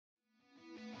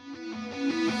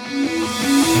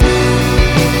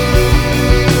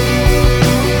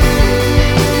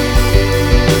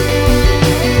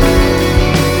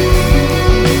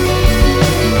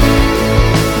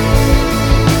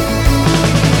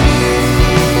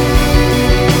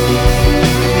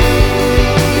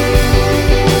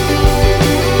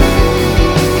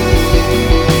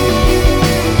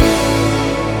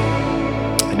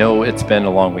been a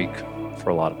long week for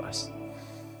a lot of us.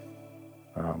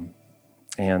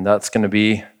 And that's going to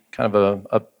be kind of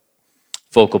a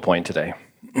focal point today.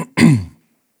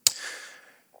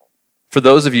 For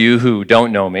those of you who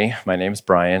don't know me, my name's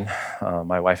Brian.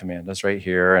 My wife Amanda's right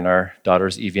here, and our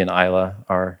daughters Evie and Isla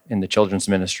are in the children's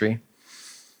ministry.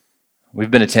 We've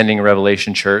been attending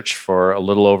Revelation Church for a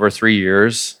little over 3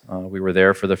 years. We were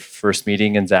there for the first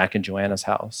meeting in Zach and Joanna's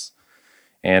house.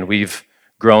 And we've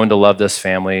grown to love this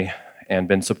family and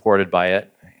been supported by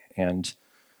it, and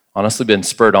honestly been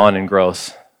spurred on in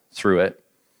growth through it.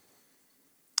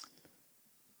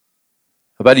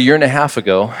 About 1.5 years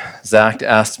ago, Zach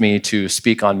asked me to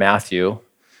speak on Matthew,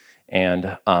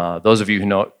 and those of you who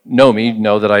know me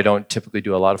know that I don't typically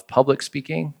do a lot of public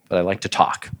speaking, but I like to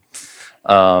talk.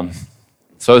 So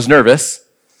I was nervous,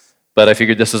 but I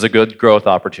figured this was a good growth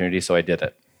opportunity, so I did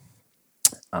it.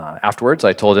 Afterwards,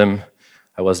 I told him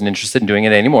I wasn't interested in doing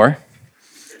it anymore,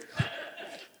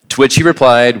 to which he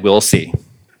replied, "We'll see."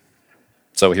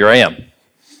 So here I am.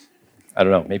 I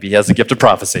don't know, maybe he has the gift of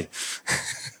prophecy.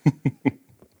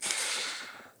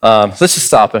 Let's just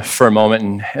stop for a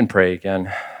moment and pray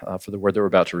again for the word that we're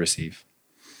about to receive.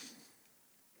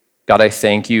 God, I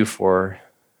thank you for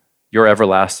your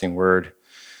everlasting word,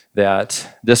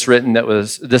 that this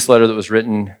letter that was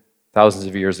written thousands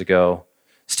of years ago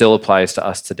still applies to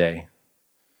us today.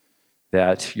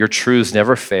 That your truths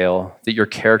never fail, that your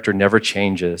character never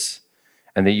changes,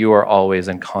 and that you are always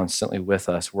and constantly with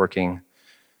us, working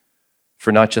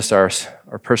for not just our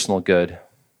personal good,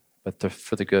 but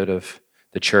for the good of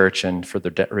the church and for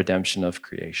the redemption of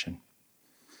creation.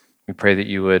 We pray that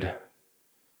you would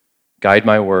guide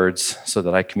my words so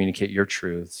that I communicate your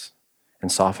truths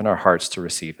and soften our hearts to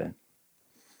receive it.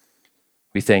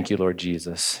 We thank you, Lord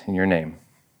Jesus, in your name.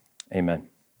 Amen.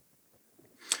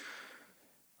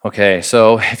 Okay,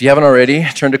 so if you haven't already,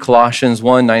 turn to Colossians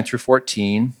 1, 9 through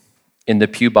 14. In the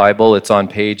Pew Bible, it's on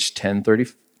page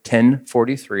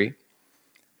 1043.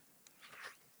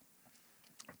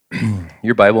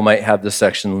 Your Bible might have this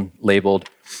section labeled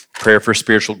Prayer for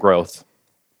Spiritual Growth.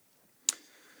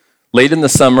 Late in the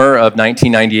summer of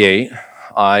 1998,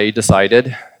 I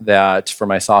decided that for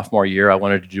my sophomore year, I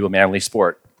wanted to do a manly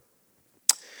sport.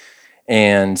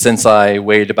 And since I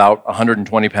weighed about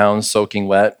 120 pounds soaking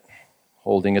wet,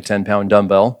 holding a 10-pound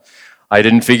dumbbell, I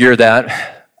didn't figure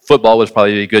that football was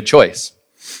probably a good choice.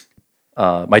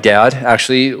 My dad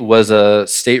actually was a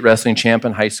state wrestling champ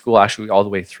in high school, actually all the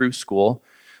way through school.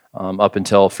 Up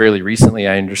until fairly recently,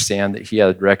 I understand that he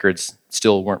had records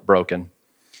still weren't broken.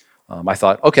 I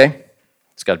thought, okay,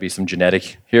 it's got to be some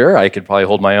genetic here. I could probably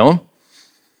hold my own.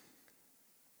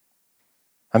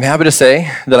 I'm happy to say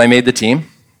that I made the team,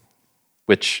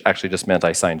 which actually just meant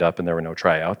I signed up and there were no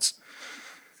tryouts.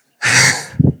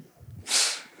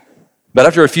 But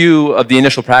after a few of the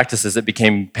initial practices, it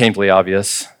became painfully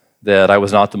obvious that I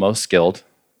was not the most skilled.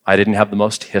 I didn't have the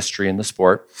most history in the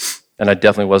sport, and I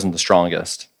definitely wasn't the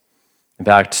strongest. In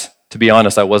fact, to be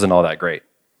honest, I wasn't all that great.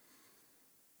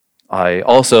 I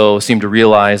also seemed to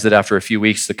realize that after a few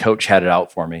weeks, the coach had it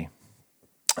out for me.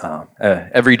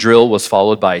 Every drill was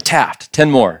followed by tapped,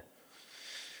 10 more.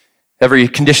 Every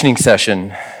conditioning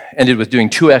session ended with doing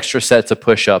 2 extra sets of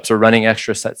push-ups or running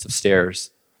extra sets of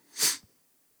stairs.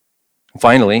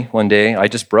 Finally, one day, I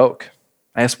just broke.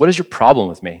 I asked, "What is your problem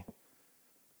with me?"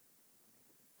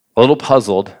 A little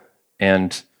puzzled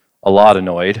and a lot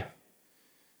annoyed,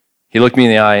 he looked me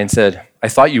in the eye and said, "I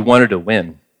thought you wanted to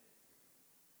win.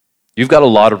 You've got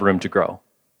a lot of room to grow.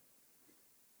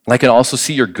 And I can also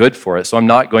see you're good for it, so I'm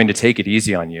not going to take it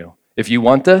easy on you. If you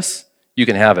want this, you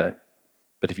can have it.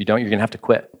 But if you don't, you're going to have to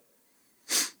quit."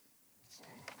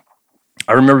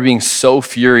 I remember being so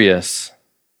furious,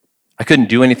 I couldn't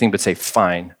do anything but say,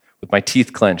 "Fine," with my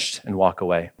teeth clenched and walk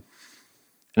away.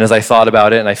 And as I thought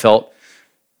about it and I felt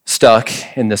stuck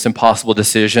in this impossible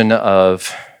decision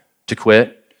of to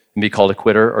quit and be called a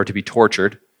quitter or to be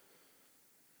tortured,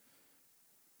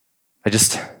 I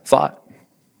just thought.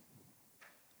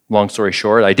 Long story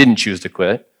short, I didn't choose to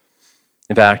quit.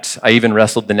 In fact, I even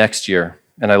wrestled the next year,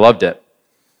 and I loved it.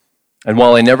 And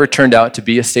while I never turned out to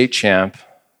be a state champ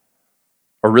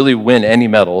or really win any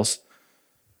medals,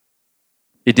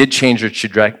 it did change the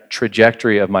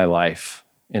trajectory of my life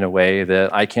in a way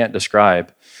that I can't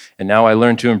describe. And now I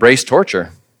learned to embrace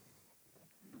torture.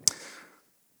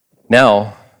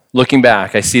 Now, looking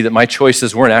back, I see that my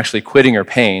choices weren't actually quitting or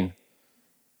pain.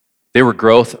 They were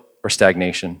growth or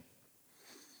stagnation.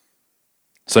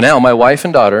 So now my wife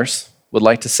and daughters would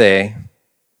like to say,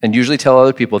 and usually tell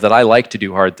other people, that I like to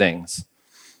do hard things.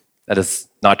 That is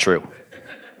not true.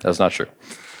 That is not true.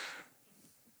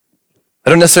 I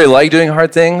don't necessarily like doing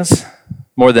hard things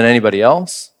more than anybody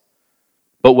else,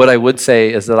 But what I would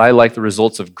say is that I like the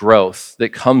results of growth that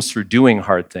comes through doing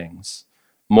hard things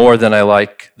more than I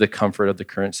like the comfort of the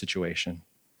current situation.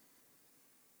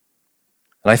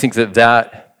 And I think that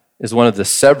that is one of the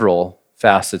several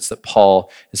facets that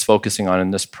Paul is focusing on in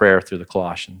this prayer through the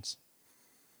Colossians.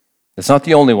 It's not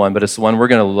the only one, but it's the one we're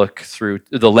going to look through,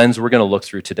 the lens we're going to look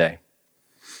through today.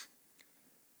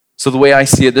 So the way I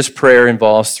see it, this prayer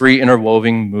involves three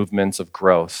interwoven movements of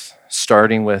growth,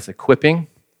 starting with equipping,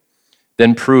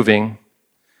 then proving,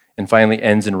 and finally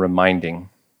ends in reminding.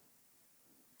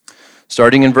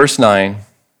 Starting in verse 9,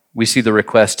 we see the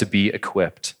request to be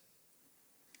equipped.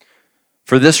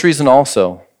 For this reason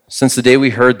also, since the day we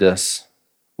heard this,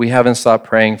 we haven't stopped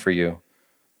praying for you.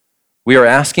 We are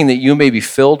asking that you may be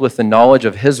filled with the knowledge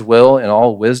of his will and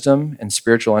all wisdom and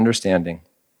spiritual understanding.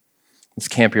 Let's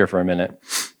camp here for a minute.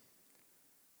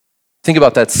 Think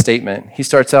about that statement. He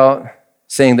starts out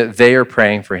saying that they are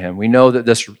praying for him. We know that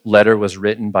this letter was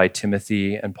written by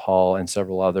Timothy and Paul and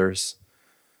several others.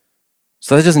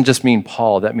 So that doesn't just mean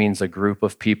Paul, that means a group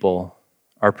of people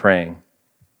are praying.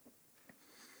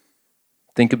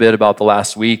 Think a bit about the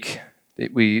last week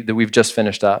that we've just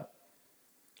finished up.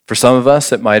 For some of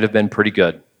us, it might have been pretty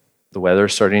good. The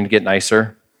weather's starting to get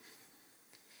nicer.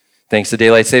 Thanks to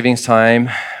daylight savings time,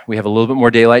 we have a little bit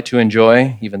more daylight to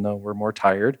enjoy, even though we're more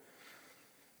tired.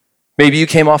 Maybe you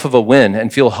came off of a win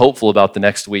and feel hopeful about the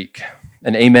next week.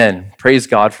 And amen. Praise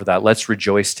God for that. Let's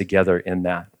rejoice together in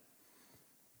that.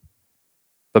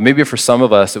 But maybe for some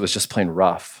of us, it was just plain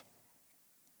rough.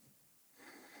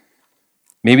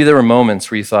 Maybe there were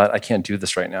moments where you thought, I can't do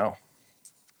this right now.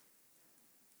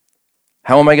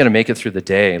 How am I going to make it through the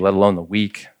day, let alone the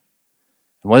week?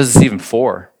 And what is this even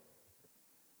for?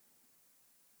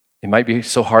 It might be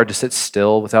so hard to sit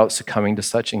still without succumbing to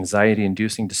such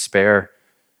anxiety-inducing despair.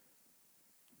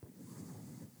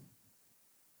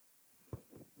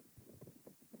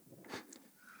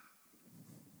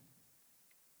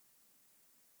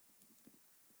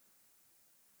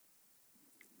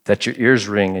 That your ears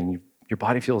ring and your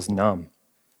body feels numb.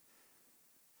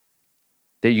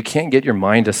 That you can't get your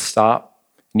mind to stop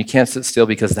and you can't sit still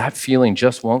because that feeling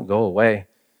just won't go away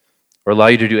or allow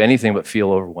you to do anything but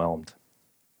feel overwhelmed.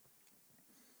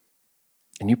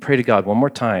 And you pray to God one more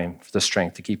time for the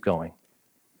strength to keep going.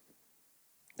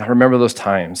 Now remember those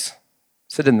times.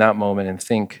 Sit in that moment and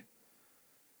think.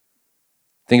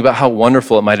 Think about how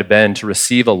wonderful it might have been to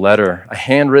receive a letter, a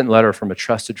handwritten letter from a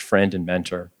trusted friend and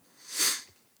mentor.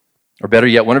 Or better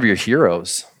yet, one of your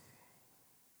heroes.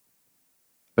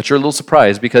 But you're a little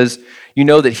surprised because you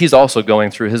know that he's also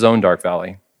going through his own dark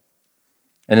valley.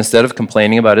 And instead of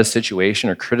complaining about his situation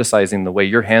or criticizing the way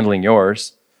you're handling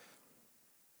yours,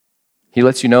 he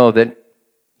lets you know that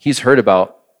he's heard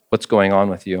about what's going on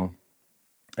with you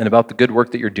and about the good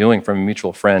work that you're doing from a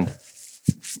mutual friend.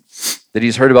 That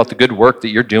he's heard about the good work that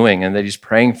you're doing and that he's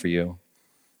praying for you.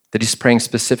 That he's praying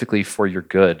specifically for your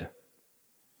good.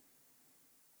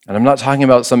 And I'm not talking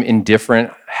about some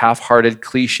indifferent, half-hearted,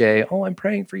 cliche, oh, I'm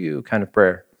praying for you kind of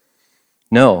prayer.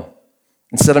 No.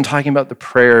 Instead, I'm talking about the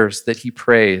prayers that he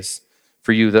prays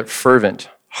for you, that fervent,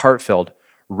 heartfelt,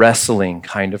 wrestling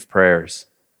kind of prayers.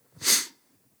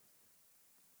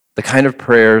 The kind of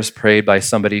prayers prayed by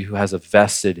somebody who has a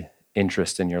vested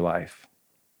interest in your life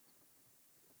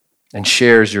and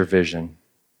shares your vision.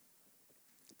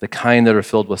 The kind that are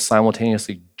filled with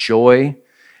simultaneously joy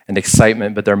and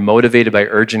excitement, but they're motivated by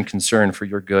urgent concern for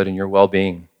your good and your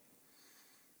well-being.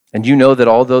 And you know that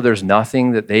although there's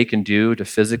nothing that they can do to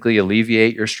physically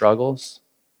alleviate your struggles,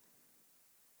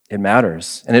 it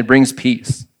matters and it brings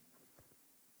peace.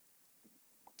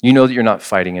 You know that you're not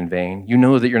fighting in vain. You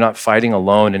know that you're not fighting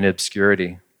alone in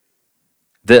obscurity.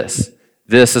 This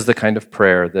is the kind of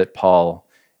prayer that Paul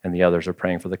and the others are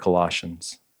praying for the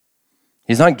Colossians.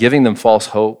 He's not giving them false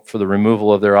hope for the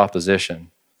removal of their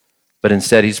opposition, but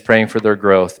instead he's praying for their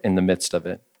growth in the midst of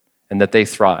it and that they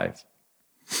thrive.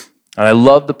 And I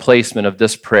love the placement of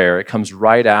this prayer. It comes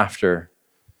right after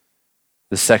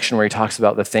the section where he talks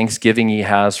about the thanksgiving he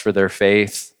has for their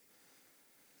faith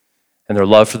and their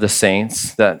love for the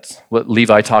saints, that's what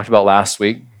Levi talked about last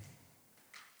week.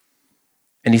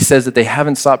 And he says that they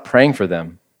haven't stopped praying for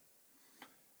them.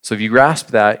 So if you grasp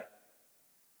that,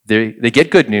 they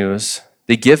get good news,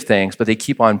 they give thanks, but they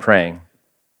keep on praying.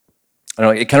 I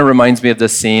don't know, it kind of reminds me of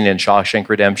this scene in Shawshank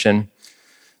Redemption.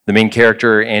 The main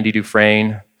character, Andy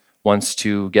Dufresne, wants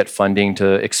to get funding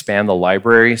to expand the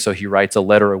library, so he writes a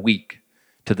letter a week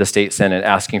to the state senate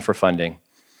asking for funding.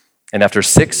 And after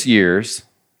 6 years,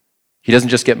 he doesn't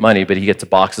just get money, but he gets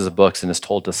boxes of books and is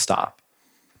told to stop.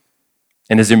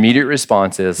 And his immediate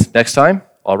response is, next time,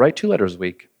 I'll write 2 letters a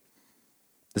week.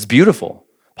 It's beautiful.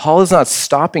 Paul is not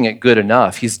stopping at good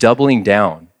enough. He's doubling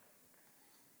down.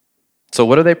 So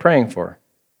what are they praying for?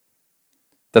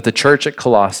 That the church at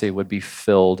Colossae would be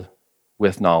filled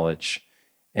with knowledge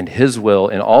and his will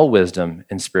in all wisdom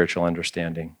and spiritual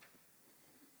understanding.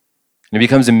 And it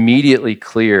becomes immediately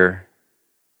clear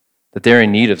that they're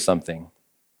in need of something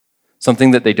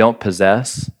that they don't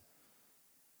possess,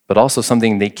 but also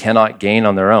something they cannot gain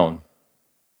on their own.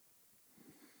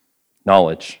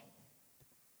 Knowledge.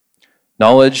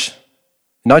 Knowledge,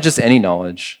 not just any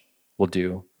knowledge will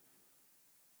do,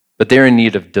 but they're in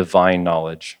need of divine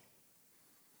knowledge.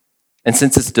 And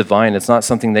since it's divine, it's not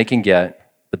something they can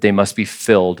get, but they must be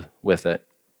filled with it.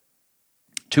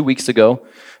 2 weeks ago,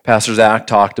 Pastor Zach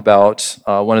talked about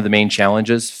one of the main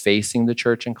challenges facing the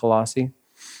church in Colossae,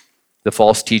 the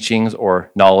false teachings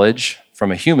or knowledge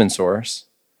from a human source.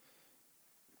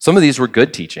 Some of these were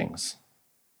good teachings,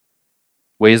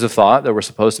 ways of thought that were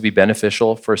supposed to be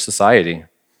beneficial for society,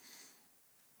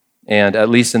 and at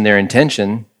least in their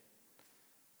intention,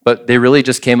 but they really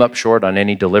just came up short on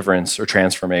any deliverance or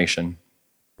transformation.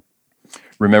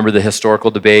 Remember the historical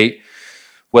debate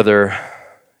whether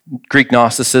Greek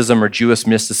Gnosticism or Jewish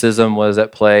mysticism was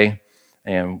at play,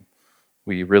 and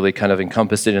we really kind of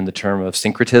encompassed it in the term of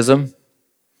syncretism.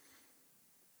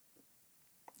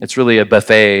 It's really a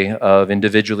buffet of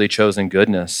individually chosen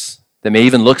goodness that may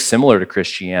even look similar to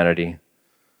Christianity,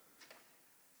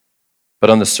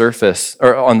 but on the surface,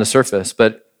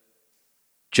 but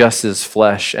just as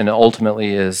flesh and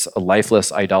ultimately is a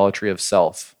lifeless idolatry of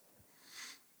self.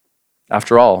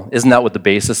 After all, isn't that what the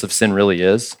basis of sin really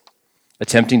is?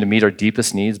 Attempting to meet our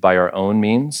deepest needs by our own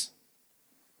means?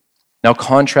 Now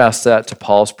contrast that to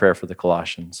Paul's prayer for the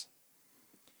Colossians.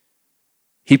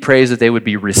 He prays that they would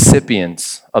be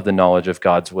recipients of the knowledge of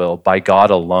God's will by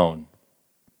God alone.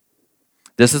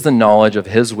 This is the knowledge of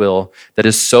his will that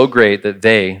is so great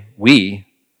that we,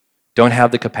 don't have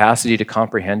the capacity to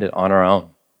comprehend it on our own.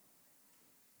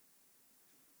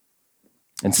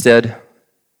 Instead,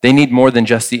 they need more than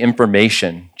just the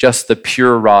information, just the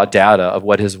pure raw data of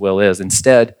what his will is.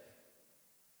 Instead,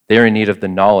 they are in need of the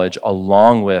knowledge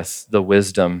along with the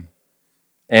wisdom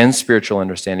and spiritual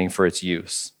understanding for its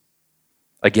use.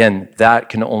 Again, that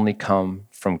can only come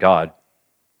from God.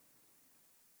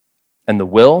 And the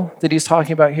will that he's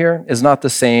talking about here is not the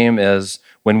same as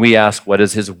when we ask, what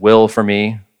is his will for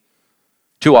me?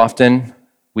 Too often,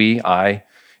 I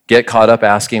get caught up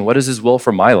asking, what is his will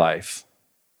for my life?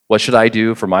 What should I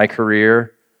do for my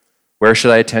career? Where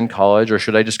should I attend college? Or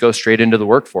should I just go straight into the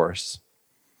workforce?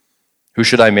 Who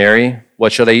should I marry?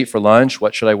 What should I eat for lunch?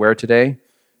 What should I wear today?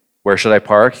 Where should I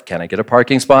park? Can I get a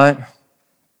parking spot?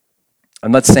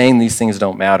 I'm not saying these things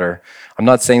don't matter. I'm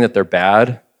not saying that they're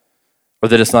bad or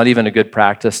that it's not even a good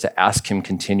practice to ask him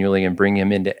continually and bring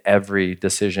him into every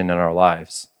decision in our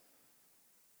lives.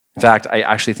 In fact, I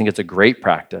actually think it's a great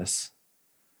practice.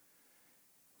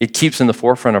 It keeps in the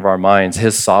forefront of our minds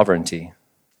his sovereignty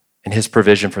and his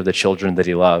provision for the children that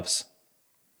he loves.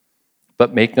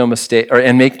 But make no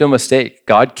mistake,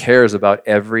 God cares about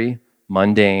every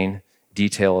mundane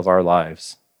detail of our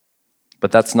lives.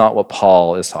 But that's not what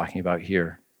Paul is talking about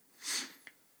here.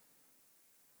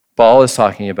 Paul is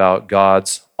talking about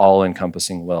God's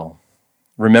all-encompassing will.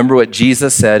 Remember what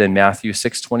Jesus said in Matthew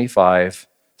 6:25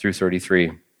 through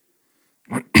 33.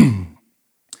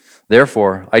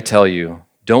 Therefore, I tell you,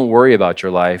 don't worry about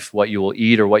your life, what you will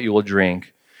eat or what you will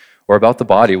drink, or about the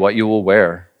body, what you will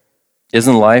wear.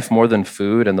 Isn't life more than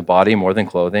food and the body more than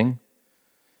clothing?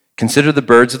 Consider the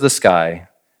birds of the sky.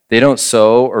 They don't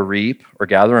sow or reap or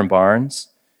gather in barns,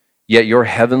 yet your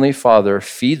heavenly Father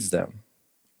feeds them.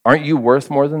 Aren't you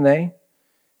worth more than they?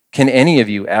 Can any of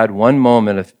you add 1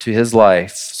 moment to his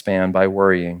lifespan by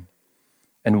worrying?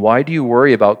 And why do you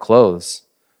worry about clothes?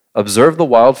 Observe the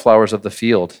wildflowers of the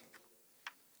field,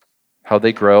 how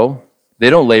they grow. They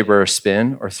don't labor or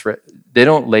spin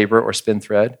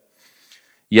thread.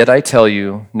 Yet I tell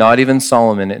you, not even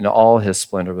Solomon in all his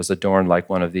splendor was adorned like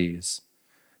one of these.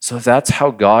 So if that's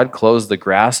how God clothes the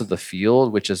grass of the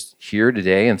field, which is here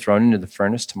today and thrown into the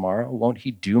furnace tomorrow, won't he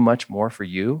do much more for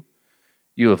you?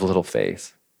 You have little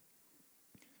faith.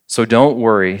 So don't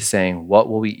worry, saying, what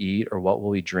will we eat, or what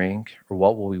will we drink, or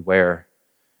what will we wear?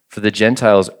 For the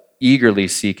Gentiles eagerly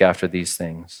seek after these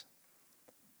things.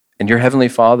 And your heavenly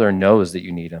Father knows that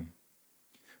you need him.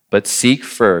 But seek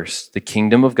first the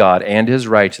kingdom of God and his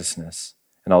righteousness,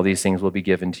 and all these things will be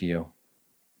given to you.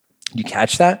 You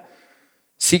catch that?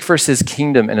 Seek first his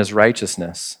kingdom and his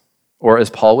righteousness, or as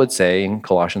Paul would say in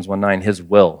Colossians 1:9, his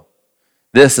will.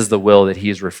 This is the will that he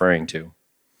is referring to.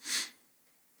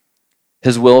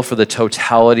 His will for the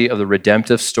totality of the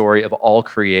redemptive story of all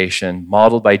creation,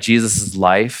 modeled by Jesus'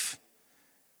 life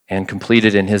and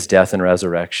completed in his death and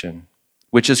resurrection,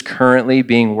 which is currently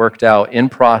being worked out in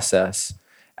process,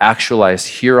 actualized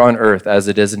here on earth as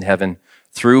it is in heaven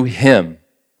through him,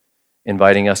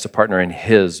 inviting us to partner in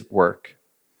his work.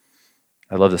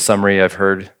 I love the summary I've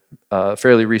heard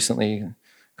fairly recently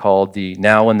called the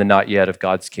now and the not yet of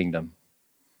God's kingdom.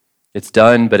 It's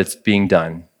done, but it's being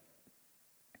done.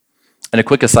 And a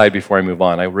quick aside before I move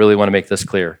on, I really want to make this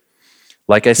clear.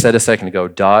 Like I said a second ago,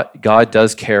 God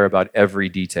does care about every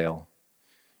detail.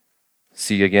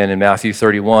 See again in Matthew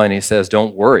 31, he says,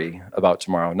 don't worry about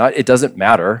tomorrow. It doesn't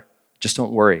matter, just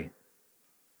don't worry.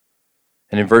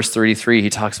 And in verse 33, he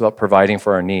talks about providing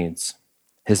for our needs.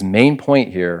 His main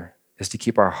point here is to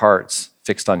keep our hearts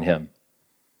fixed on him.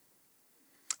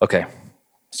 Okay,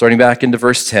 starting back into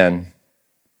verse 10,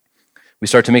 we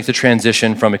start to make the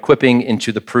transition from equipping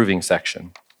into the proving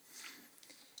section.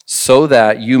 So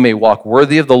that you may walk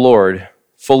worthy of the Lord,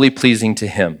 fully pleasing to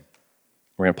him.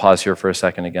 We're going to pause here for a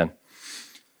second again.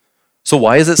 So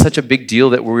why is it such a big deal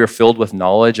that we are filled with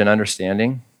knowledge and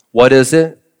understanding? What is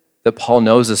it that Paul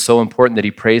knows is so important that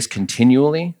he prays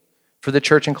continually for the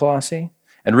church in Colossae,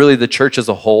 and really the church as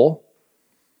a whole?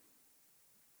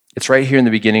 It's right here in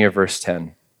the beginning of verse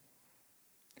 10.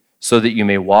 So that you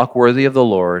may walk worthy of the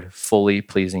Lord, fully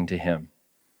pleasing to him.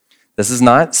 This is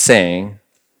not saying,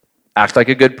 act like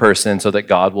a good person so that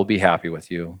God will be happy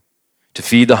with you, to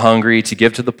feed the hungry, to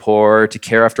give to the poor, to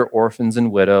care after orphans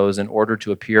and widows in order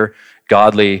to appear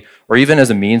godly, or even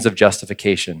as a means of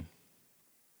justification.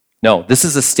 No, this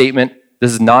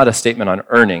is not a statement on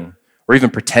earning or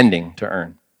even pretending to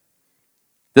earn.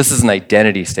 This is an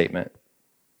identity statement.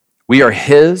 We are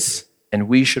his, and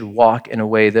we should walk in a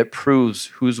way that proves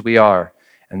whose we are,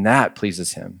 and that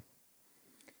pleases him.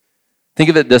 Think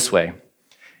of it this way.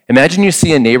 Imagine you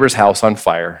see a neighbor's house on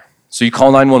fire. So you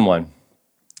call 911.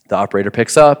 The operator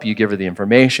picks up, you give her the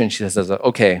information. She says,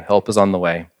 okay, help is on the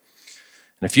way. And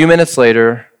a few minutes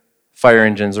later, fire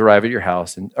engines arrive at your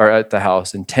house, at the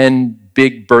house, and 10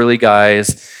 big burly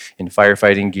guys in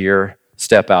firefighting gear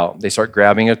step out. They start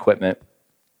grabbing equipment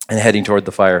and heading toward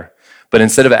the fire. But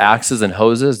instead of axes and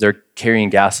hoses, they're carrying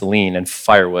gasoline and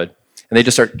firewood. And they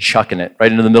just start chucking it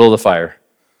right into the middle of the fire.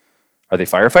 Are they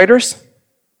firefighters?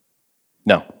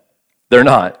 No, they're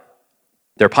not.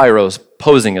 They're pyros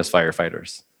posing as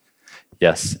firefighters.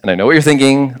 Yes, and I know what you're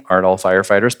thinking. Aren't all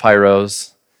firefighters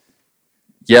pyros?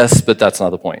 Yes, but that's not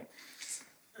the point.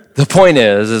 The point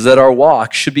is that our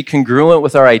walk should be congruent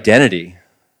with our identity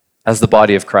as the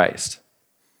body of Christ.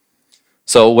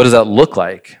 So what does that look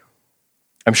like?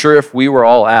 I'm sure if we were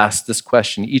all asked this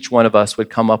question, each one of us would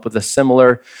come up with a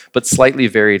similar but slightly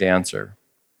varied answer.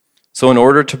 So in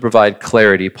order to provide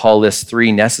clarity, Paul lists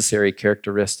 3 necessary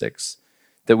characteristics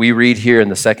that we read here in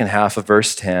the second half of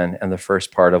verse 10 and the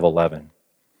first part of 11.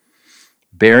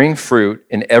 Bearing fruit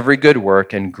in every good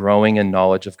work and growing in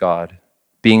knowledge of God,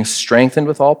 being strengthened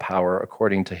with all power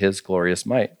according to his glorious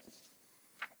might.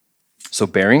 So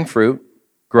bearing fruit,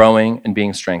 growing, and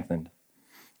being strengthened.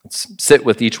 Let's sit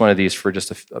with each one of these for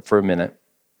just for a minute.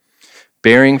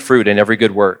 Bearing fruit in every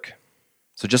good work.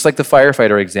 So just like the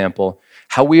firefighter example,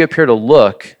 how we appear to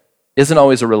look isn't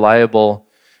always reliable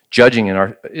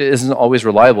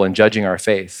in judging our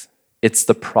faith. It's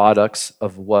the products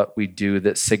of what we do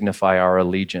that signify our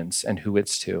allegiance and who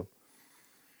it's to.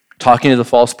 Talking to the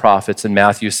false prophets in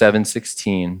Matthew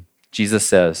 7:16, Jesus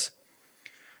says,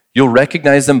 "You'll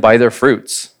recognize them by their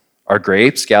fruits. Are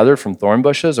grapes gathered from thorn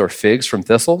bushes or figs from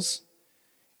thistles?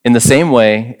 In the same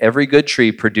way, every good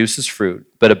tree produces fruit,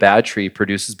 but a bad tree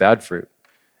produces bad fruit.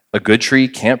 A good tree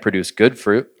can't produce good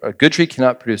fruit. A good tree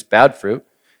cannot produce bad fruit.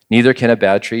 Neither can a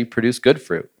bad tree produce good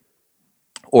fruit."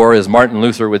 Or as Martin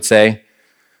Luther would say,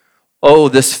 "Oh,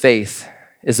 this faith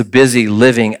is a busy,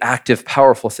 living, active,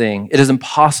 powerful thing. It is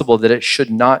impossible that it should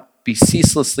not be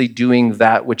ceaselessly doing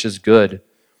that which is good.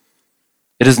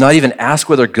 It does not even ask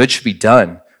whether good should be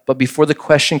done, but before the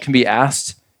question can be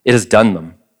asked, it has done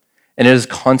them, and it is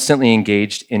constantly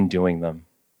engaged in doing them."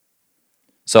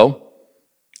 So,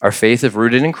 our faith, if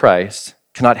rooted in Christ,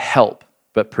 cannot help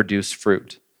but produce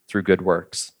fruit through good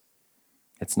works.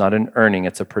 It's not an earning,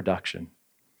 it's a production.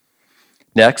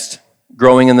 Next,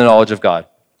 growing in the knowledge of God.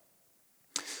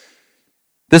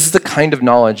 This is the kind of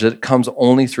knowledge that comes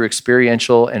only through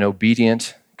experiential and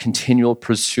obedient, continual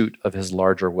pursuit of his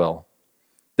larger will.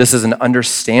 This is an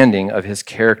understanding of his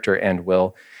character and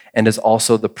will, and is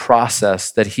also the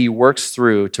process that he works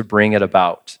through to bring it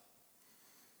about.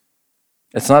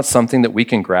 It's not something that we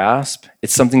can grasp.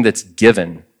 It's something that's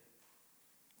given,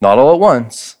 not all at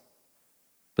once,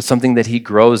 but something that he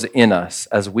grows in us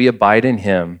as we abide in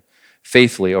him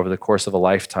faithfully over the course of a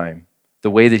lifetime,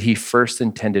 the way that he first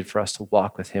intended for us to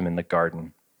walk with him in the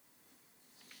garden.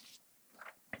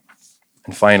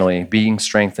 And finally, being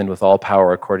strengthened with all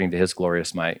power according to his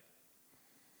glorious might.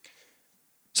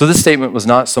 So this statement was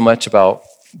not so much about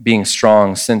being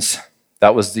strong, since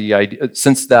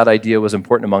that idea was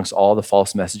important amongst all the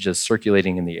false messages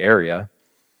circulating in the area,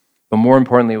 but more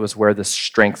importantly, it was where this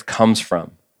strength comes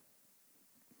from.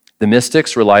 The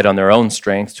mystics relied on their own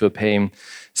strength to obtain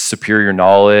superior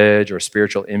knowledge or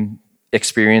spiritual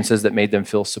experiences that made them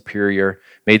feel superior,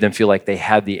 made them feel like they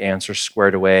had the answer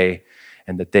squared away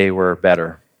and that they were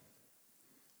better.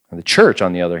 And the church,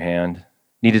 on the other hand,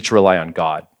 needed to rely on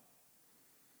God,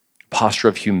 a posture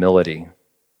of humility.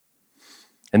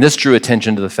 And this drew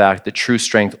attention to the fact that true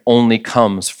strength only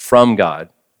comes from God.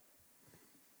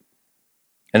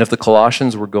 And if the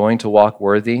Colossians were going to walk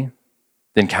worthy,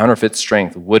 then counterfeit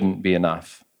strength wouldn't be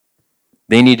enough.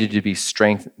 They needed the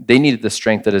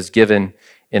strength that is given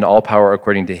in all power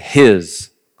according to his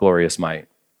glorious might.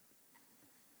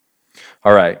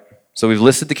 All right, so we've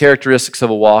listed the characteristics of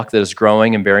a walk that is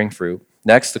growing and bearing fruit.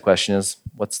 Next, the question is,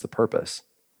 what's the purpose?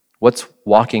 What's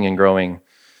walking and growing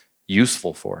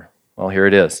useful for? Well, here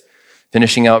it is.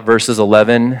 Finishing out verses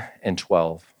 11 and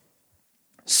 12.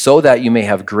 So that you may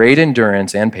have great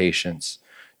endurance and patience,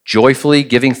 joyfully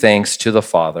giving thanks to the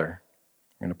Father.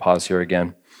 I'm going to pause here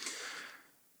again.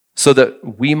 So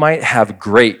that we might have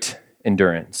great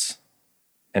endurance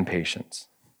and patience.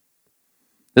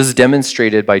 This is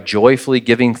demonstrated by joyfully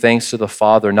giving thanks to the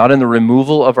Father, not in the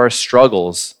removal of our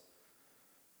struggles,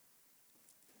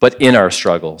 but in our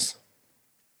struggles.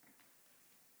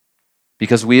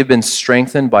 Because we have been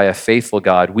strengthened by a faithful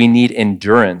God, we need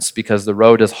endurance because the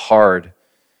road is hard.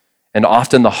 And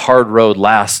often the hard road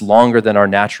lasts longer than our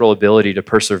natural ability to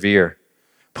persevere,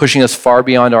 pushing us far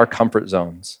beyond our comfort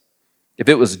zones. If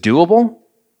it was doable,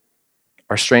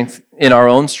 in our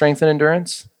own strength and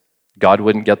endurance, God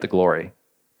wouldn't get the glory.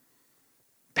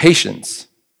 Patience,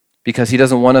 because he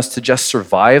doesn't want us to just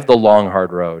survive the long,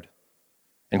 hard road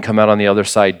and come out on the other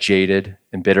side jaded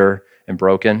and bitter and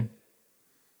broken.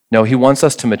 No, he wants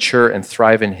us to mature and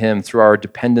thrive in him through our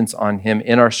dependence on him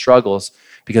in our struggles,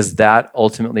 because that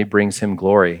ultimately brings him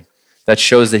glory. That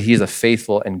shows that he's a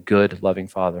faithful and good, loving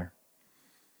Father.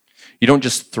 You don't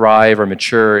just thrive or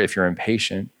mature if you're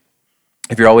impatient.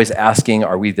 If you're always asking,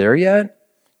 are we there yet?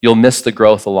 You'll miss the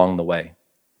growth along the way.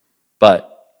 But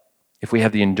if we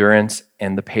have the endurance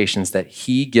and the patience that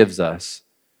he gives us,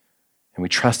 and we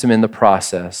trust him in the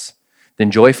process,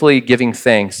 then joyfully giving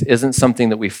thanks isn't something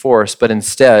that we force, but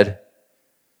instead,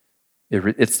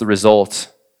 it's the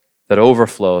result that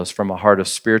overflows from a heart of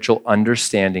spiritual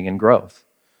understanding and growth.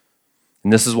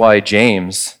 And this is why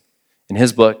James, in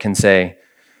his book, can say,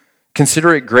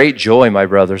 "Consider it great joy, my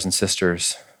brothers and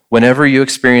sisters, whenever you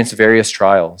experience various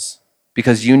trials,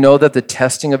 because you know that the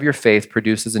testing of your faith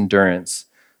produces endurance.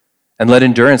 And let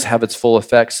endurance have its full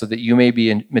effect so that you may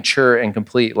be mature and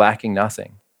complete, lacking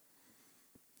nothing."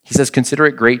 He says, consider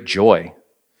it great joy.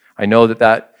 I know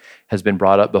that has been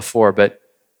brought up before, but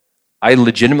I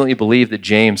legitimately believe that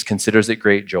James considers it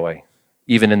great joy,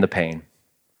 even in the pain.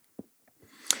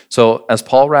 So as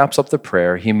Paul wraps up the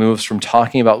prayer, he moves from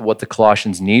talking about what the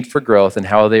Colossians need for growth and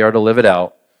how they are to live it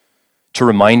out, to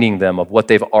reminding them of what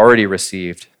they've already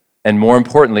received, and more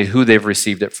importantly, who they've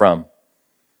received it from.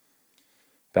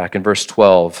 Back in verse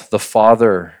 12, the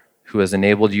Father who has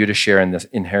enabled you to share in the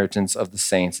inheritance of the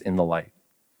saints in the light.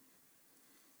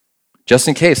 Just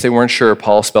in case they weren't sure,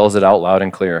 Paul spells it out loud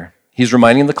and clear. He's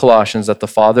reminding the Colossians that the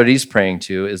Father that he's praying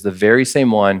to is the very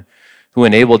same one who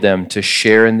enabled them to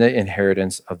share in the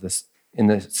inheritance of this, in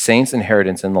the saints'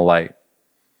 inheritance in the light.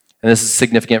 And this is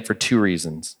significant for two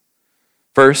reasons.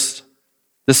 First,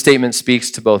 this statement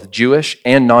speaks to both Jewish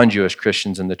and non-Jewish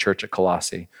Christians in the church at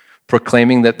Colossae,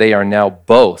 proclaiming that they are now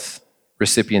both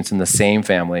recipients in the same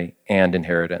family and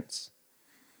inheritance.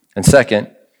 And second,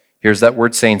 here's that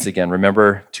word saints again.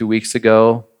 Remember 2 weeks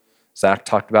ago, Zach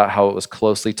talked about how it was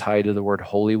closely tied to the word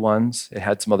holy ones. It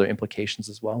had some other implications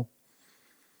as well.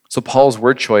 So Paul's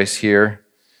word choice here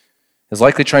is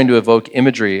likely trying to evoke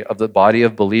imagery of the body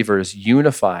of believers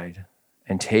unified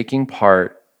and taking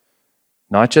part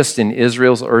not just in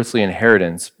Israel's earthly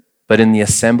inheritance, but in the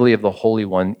assembly of the Holy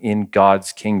One in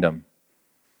God's kingdom.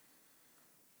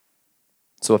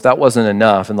 So if that wasn't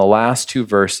enough, in the last two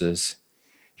verses,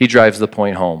 he drives the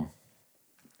point home,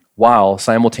 while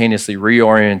simultaneously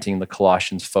reorienting the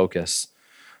Colossians' focus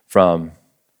from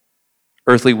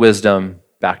earthly wisdom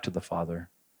back to the Father.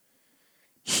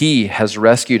 He has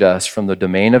rescued us from the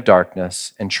domain of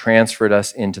darkness and transferred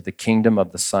us into the kingdom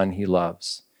of the Son he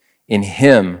loves. In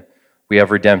him we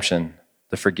have redemption,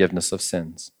 the forgiveness of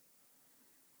sins.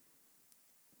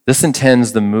 This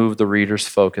intends to move the reader's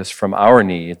focus from our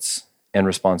needs and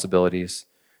responsibilities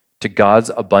to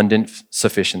God's abundant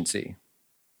sufficiency.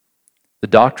 The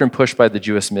doctrine pushed by the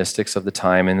Jewish mystics of the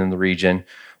time and in the region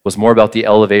was more about the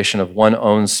elevation of one's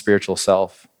own spiritual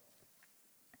self.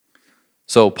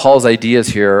 So Paul's ideas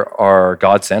here are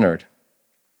God-centered.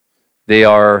 They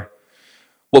are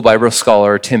what Bible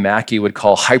scholar Tim Mackey would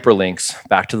call hyperlinks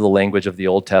back to the language of the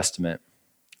Old Testament.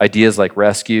 Ideas like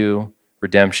rescue,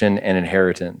 redemption, and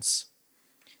inheritance.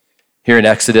 Here in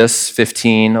Exodus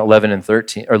 15, 11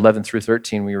 through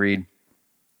 13, we read,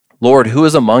 Lord, who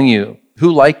is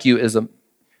like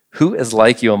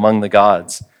you among the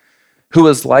gods? Who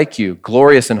is like you,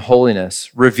 glorious in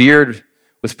holiness, revered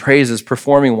with praises,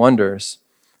 performing wonders?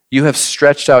 You have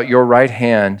stretched out your right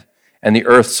hand, and the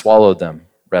earth swallowed them.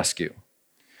 Rescue.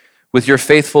 With your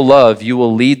faithful love, you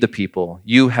will lead the people.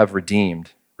 You have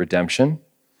redeemed. Redemption.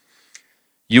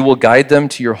 You will guide them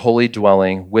to your holy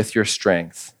dwelling with your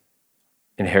strength.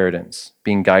 Inheritance.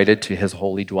 Being guided to his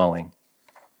holy dwelling.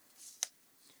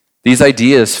 These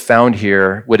ideas found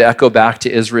here would echo back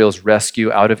to Israel's rescue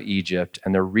out of Egypt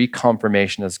and their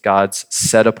reconfirmation as God's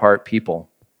set-apart people.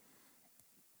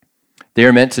 They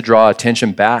are meant to draw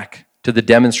attention back to the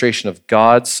demonstration of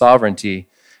God's sovereignty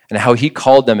and how he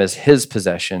called them as his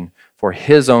possession for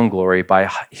his own glory by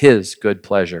his good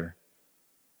pleasure.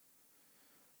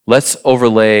 Let's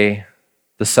overlay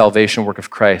the salvation work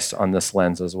of Christ on this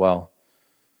lens as well.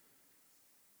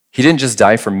 He didn't just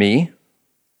die for me,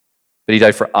 but he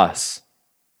died for us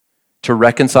to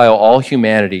reconcile all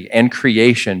humanity and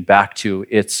creation back to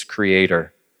its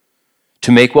creator,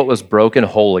 to make what was broken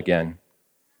whole again.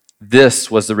 This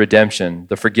was the redemption,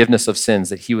 the forgiveness of sins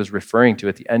that he was referring to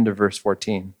at the end of verse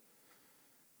 14.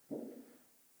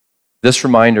 This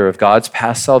reminder of God's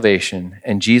past salvation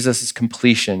and Jesus'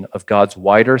 completion of God's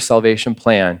wider salvation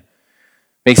plan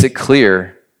makes it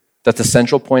clear that the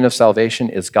central point of salvation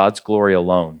is God's glory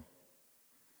alone.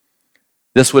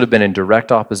 This would have been in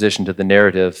direct opposition to the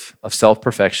narrative of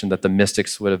self-perfection that the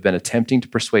mystics would have been attempting to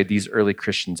persuade these early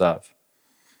Christians of.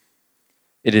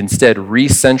 It instead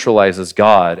re-centralizes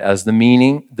God as the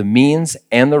means,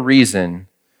 and the reason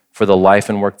for the life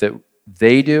and work that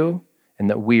they do and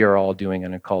that we are all doing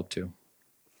and are called to.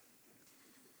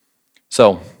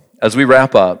 So, as we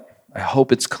wrap up, I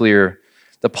hope it's clear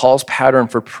that Paul's pattern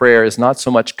for prayer is not so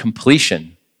much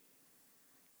completion,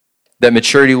 that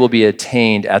maturity will be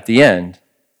attained at the end,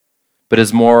 but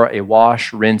is more a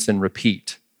wash, rinse, and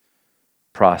repeat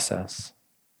process,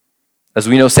 as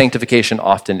we know sanctification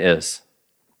often is.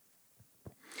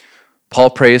 Paul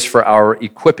prays for our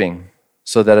equipping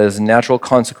so that as a natural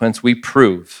consequence we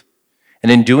prove.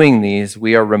 And in doing these,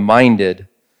 we are reminded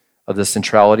of the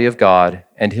centrality of God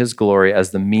and his glory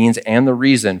as the means and the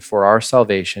reason for our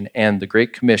salvation and the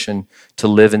great commission to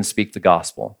live and speak the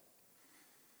gospel.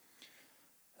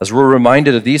 As we're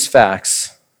reminded of these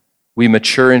facts, we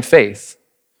mature in faith,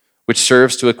 which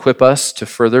serves to equip us to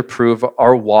further prove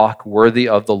our walk worthy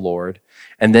of the Lord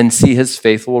and then see his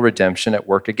faithful redemption at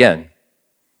work again.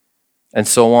 And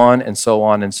so on, and so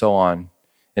on, and so on,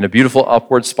 in a beautiful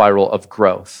upward spiral of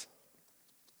growth.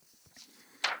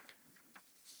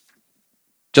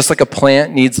 Just like a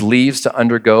plant needs leaves to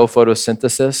undergo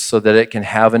photosynthesis so that it can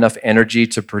have enough energy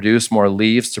to produce more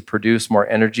leaves, to produce more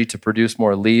energy, to produce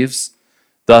more leaves,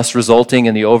 thus resulting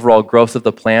in the overall growth of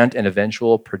the plant and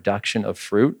eventual production of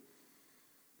fruit,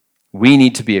 we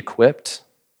need to be equipped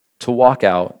to walk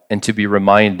out and to be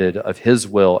reminded of his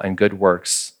will and good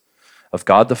works of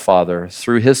God the Father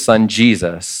through his Son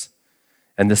Jesus,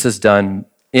 and this is done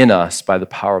in us by the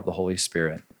power of the Holy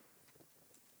Spirit.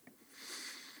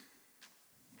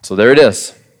 So there it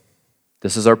is.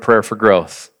 This is our prayer for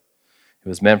growth. It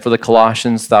was meant for the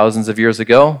Colossians thousands of years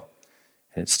ago,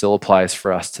 and it still applies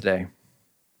for us today.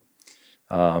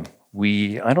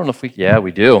 We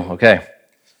do. Okay.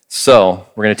 So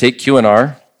we're going to take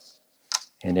Q&R,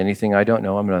 and anything I don't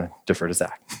know, I'm going to defer to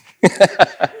Zach.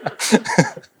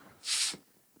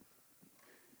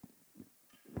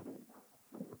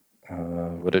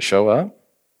 Would it show up?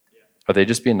 Are they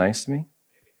just being nice to me?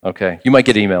 Okay. You might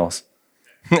get emails.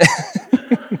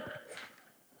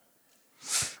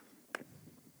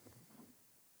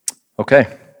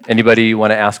 Okay. Anybody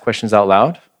want to ask questions out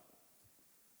loud?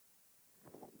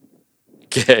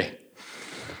 Okay.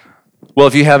 Well,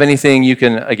 if you have anything, you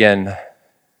can, again,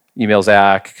 email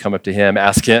Zach, come up to him,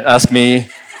 ask me.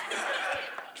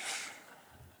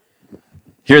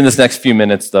 Here in this next few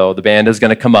minutes, though, the band is going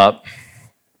to come up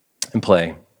and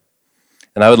play.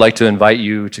 And I would like to invite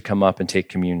you to come up and take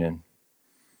communion.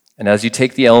 And as you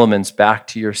take the elements back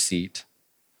to your seat,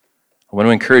 I want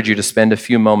to encourage you to spend a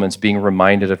few moments being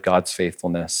reminded of God's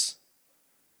faithfulness.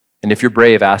 And if you're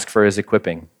brave, ask for his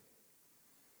equipping.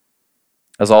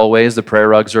 As always, the prayer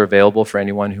rugs are available for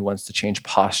anyone who wants to change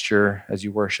posture as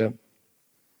you worship.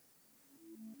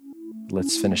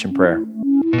 Let's finish in prayer.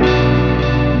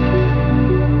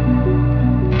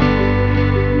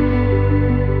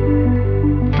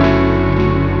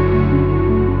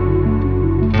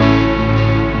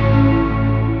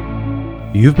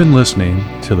 You've been listening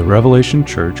to the Revelation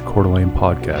Church Coeur d'Alene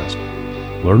podcast.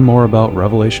 Learn more about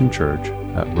Revelation Church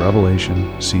at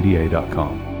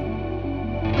revelationcda.com.